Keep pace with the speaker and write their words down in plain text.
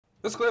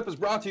This clip is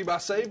brought to you by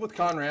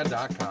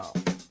SaveWithConrad.com.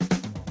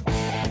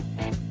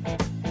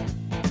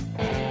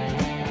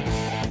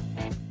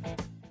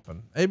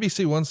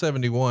 ABC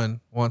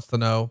 171 wants to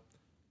know,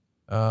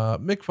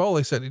 Mick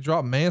Foley said he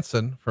dropped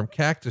Manson from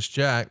Cactus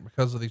Jack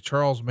because of the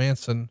Charles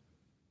Manson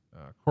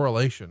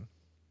correlation.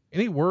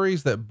 Any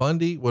worries that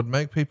Bundy would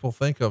make people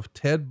think of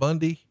Ted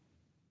Bundy?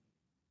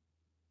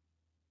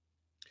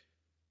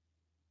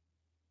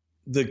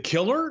 The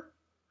killer?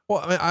 Well,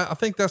 I mean, I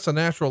think that's a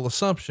natural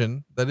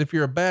assumption that if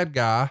you're a bad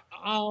guy,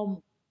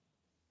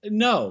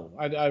 no,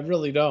 I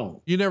really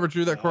don't. You never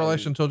drew that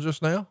correlation until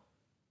just now?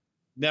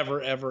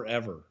 Never, ever,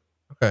 ever.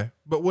 Okay.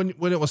 But when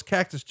it was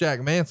Cactus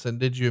Jack Manson,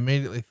 did you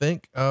immediately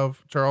think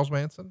of Charles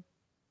Manson?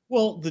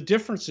 Well, the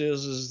difference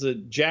is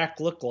that Jack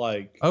looked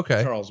like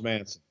Charles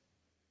Manson.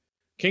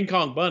 King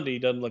Kong Bundy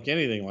doesn't look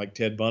anything like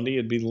Ted Bundy.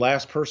 It'd be the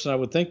last person I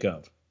would think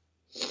of.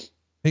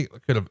 He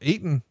could have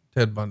eaten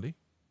Ted Bundy.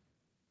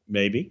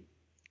 Maybe.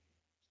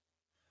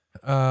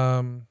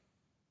 It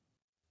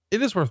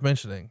is worth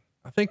mentioning.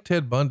 I think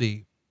Ted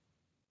Bundy,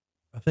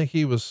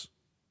 he was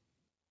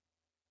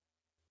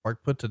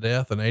like put to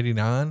death in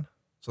 89.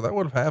 So that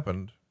would have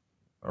happened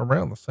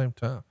around the same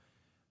time.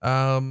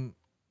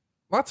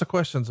 Lots of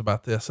questions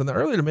about this. In the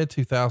early to mid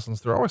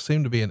 2000s, there always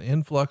seemed to be an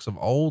influx of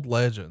old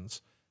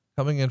legends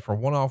coming in for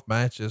one-off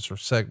matches or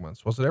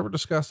segments. Was it ever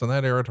discussed in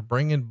that era to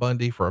bring in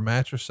Bundy for a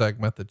match or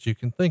segment that you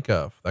can think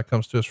of? That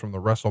comes to us from the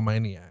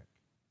WrestleManiac.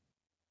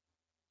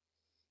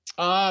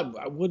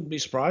 I wouldn't be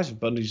surprised if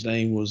Bundy's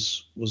name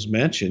was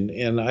mentioned.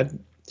 And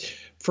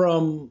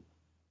from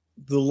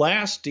the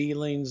last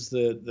dealings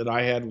that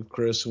I had with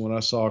Chris, and when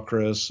I saw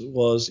Chris,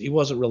 he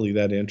wasn't really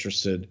that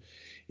interested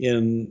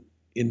in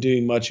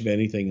doing much of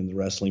anything in the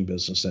wrestling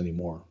business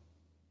anymore.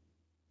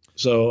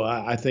 So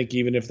I think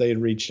even if they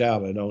had reached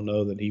out, I don't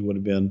know that he would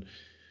have been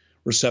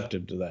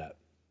receptive to that.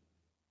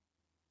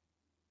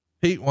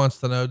 Pete wants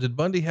to know, did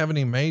Bundy have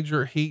any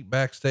major heat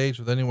backstage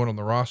with anyone on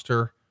the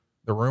roster?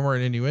 The rumor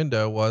and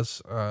innuendo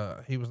was,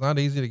 he was not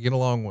easy to get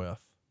along with.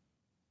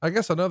 I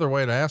guess another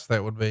way to ask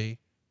that would be,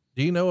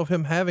 do you know of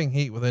him having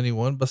heat with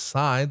anyone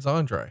besides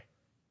Andre?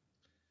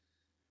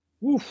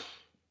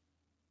 Oof.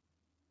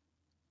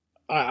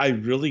 I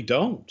really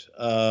don't.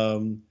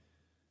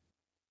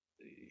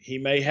 He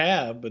may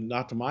have, but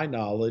not to my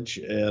knowledge.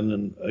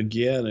 And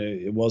again,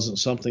 it wasn't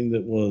something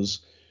that was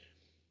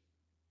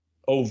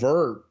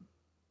overt.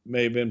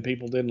 May have been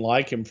people didn't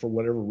like him for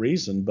whatever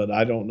reason, but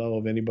I don't know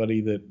of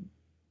anybody that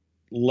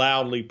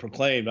loudly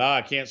proclaimed,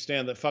 I can't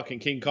stand that fucking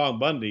King Kong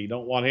Bundy.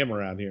 Don't want him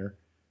around here.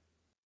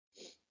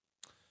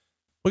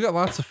 We got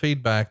lots of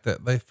feedback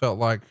that they felt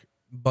like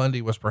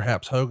Bundy was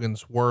perhaps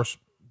Hogan's worst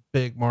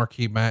big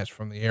marquee match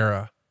from the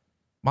era.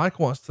 Mike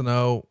wants to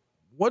know,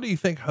 what do you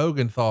think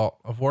Hogan thought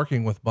of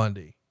working with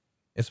Bundy?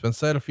 It's been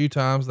said a few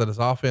times that his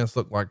offense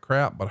looked like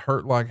crap, but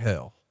hurt like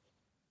hell.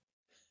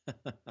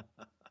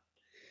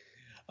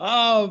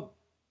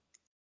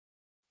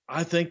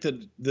 I think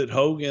that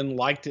Hogan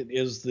liked it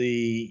as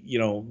the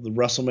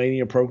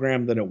WrestleMania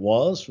program that it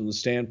was, from the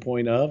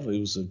standpoint of it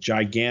was a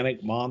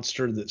gigantic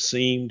monster that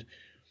seemed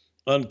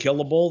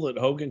unkillable that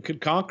Hogan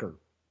could conquer.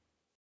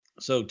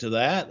 So to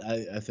that,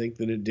 I think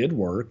that it did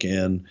work.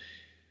 And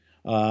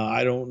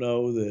I don't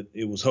know that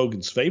it was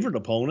Hogan's favorite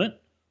opponent,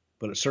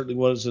 but it certainly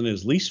wasn't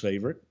his least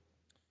favorite.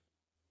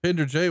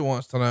 Pender J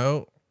wants to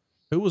know,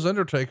 who was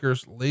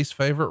Undertaker's least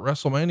favorite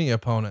WrestleMania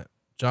opponent?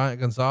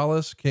 Giant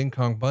Gonzalez, King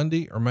Kong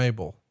Bundy, or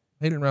Mabel?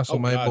 He didn't wrestle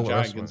Mabel.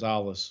 Giant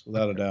Gonzalez,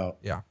 without a doubt.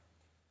 Yeah.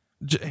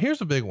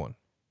 Here's a big one.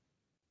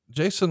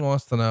 Jason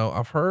wants to know,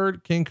 I've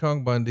heard King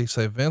Kong Bundy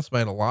say Vince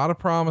made a lot of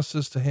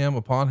promises to him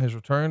upon his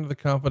return to the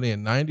company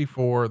in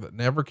 94 that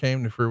never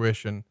came to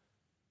fruition.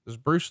 Does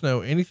Bruce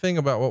know anything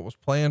about what was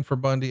planned for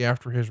Bundy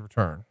after his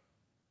return?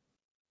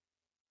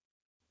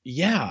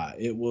 Yeah,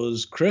 it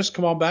was, Chris,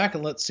 come on back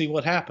and let's see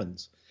what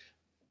happens.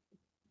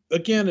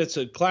 Again, it's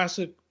a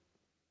classic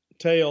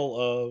tale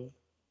of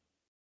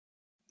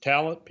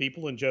talent.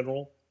 People in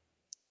general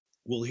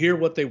will hear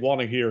what they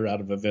want to hear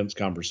out of a Vince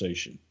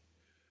conversation.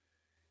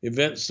 If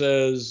Vince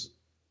says,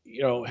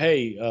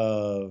 hey,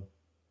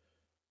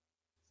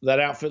 that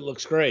outfit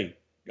looks great.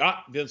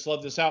 Vince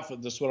loved this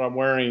outfit. This is what I'm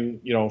wearing,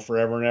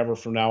 forever and ever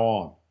from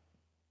now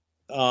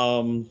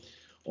on.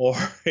 Or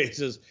he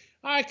says,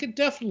 I could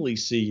definitely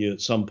see you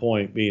at some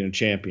point being a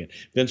champion.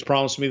 Vince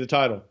promised me the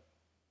title.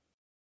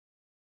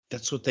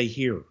 That's what they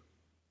hear.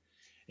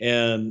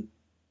 And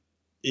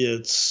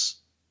it's,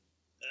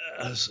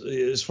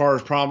 as far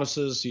as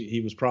promises,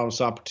 he was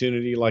promised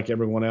opportunity like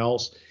everyone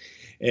else.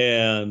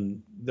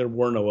 And there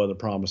were no other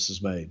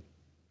promises made.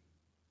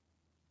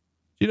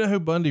 Do you know who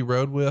Bundy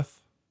rode with?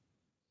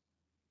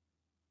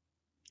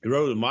 He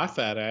rode with my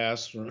fat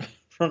ass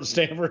from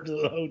Stanford to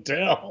the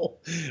hotel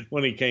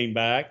when he came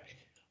back.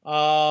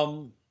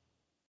 God,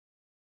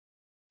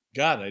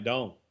 I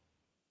don't.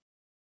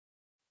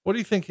 What do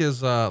you think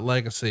his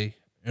legacy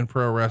in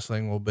pro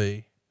wrestling will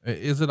be?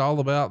 Is it all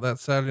about that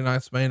Saturday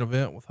night's main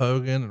event with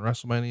Hogan and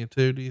WrestleMania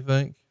 2, do you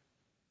think?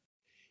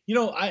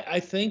 I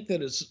think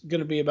that it's going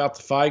to be about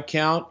the 5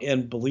 count,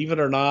 and believe it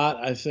or not,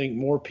 I think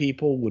more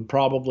people would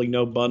probably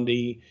know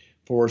Bundy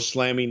for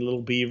slamming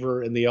Little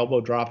Beaver in the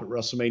elbow drop at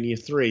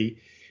WrestleMania 3,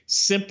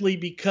 simply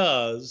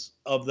because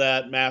of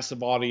that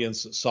massive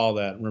audience that saw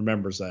that and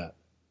remembers that,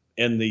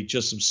 and the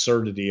just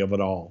absurdity of it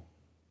all.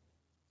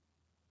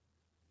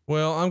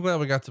 Well, I'm glad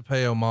we got to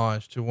pay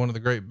homage to one of the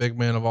great big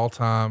men of all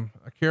time,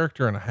 a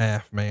character and a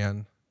half,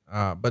 man.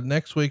 But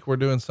next week we're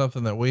doing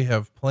something that we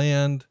have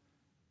planned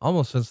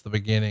almost since the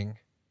beginning.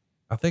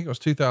 I think it was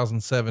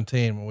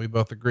 2017 when we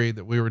both agreed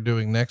that we were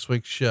doing next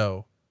week's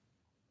show.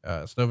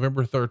 It's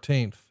November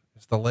 13th.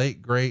 It's the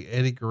late great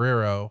Eddie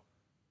Guerrero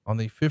on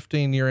the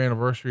 15-year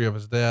anniversary of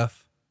his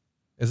death.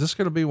 Is this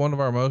going to be one of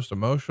our most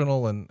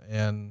emotional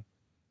and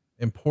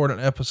important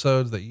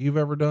episodes that you've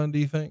ever done, do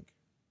you think?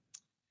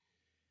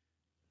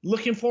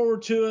 Looking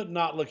forward to it,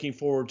 not looking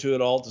forward to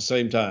it all at the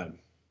same time.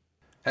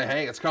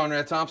 Hey, it's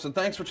Conrad Thompson.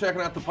 Thanks for checking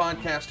out the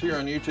podcast here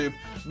on YouTube.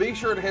 Be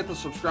sure to hit the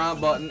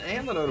subscribe button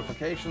and the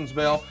notifications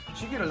bell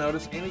so you get a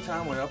notice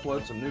anytime we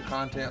upload some new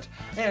content.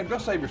 And go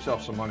save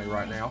yourself some money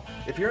right now.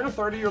 If you're in a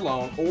 30-year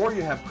loan or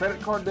you have credit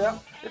card debt,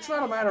 it's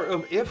not a matter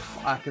of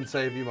if I can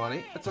save you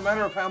money. It's a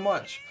matter of how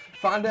much.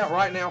 Find out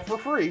right now for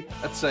free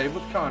at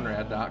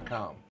SaveWithConrad.com.